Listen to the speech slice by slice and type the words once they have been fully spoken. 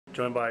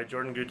Joined by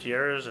Jordan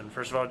Gutierrez. And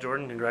first of all,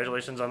 Jordan,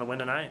 congratulations on the win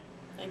tonight.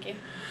 Thank you.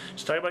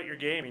 Just talk about your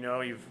game. You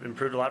know, you've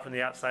improved a lot from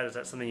the outside. Is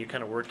that something you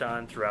kind of worked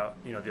on throughout,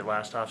 the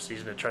last off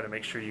season to try to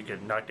make sure you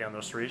could knock down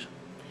those threes?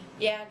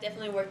 Yeah,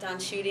 definitely worked on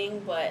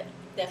shooting, but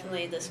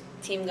definitely this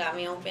team got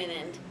me open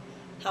and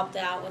helped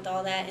out with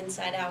all that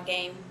inside-out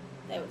game.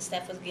 That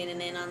Steph was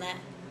getting in on that.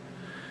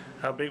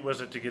 How big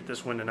was it to get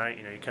this win tonight?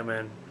 You come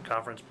in,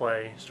 conference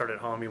play, start at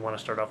home, you want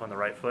to start off on the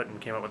right foot, and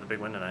came up with a big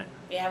win tonight.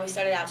 Yeah, we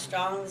started out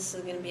strong. This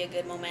is going to be a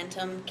good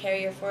momentum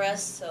carrier for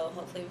us, so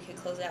hopefully we can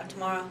close it out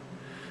tomorrow.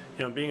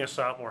 Being a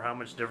sophomore, how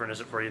much different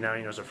is it for you now?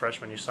 As a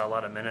freshman, you saw a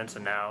lot of minutes,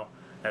 and now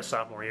at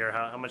sophomore year,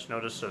 how much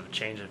notice of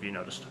change have you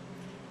noticed?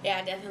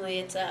 Yeah, definitely.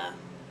 It's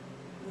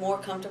more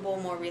comfortable,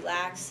 more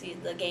relaxed.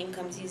 The game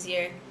comes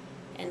easier.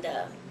 And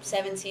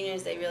 7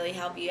 seniors, they really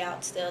help you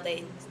out still.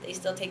 They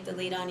still take the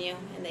lead on you,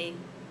 and they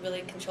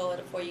really control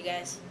it for you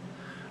guys.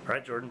 All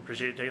right, Jordan,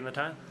 appreciate you taking the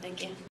time. Thank you.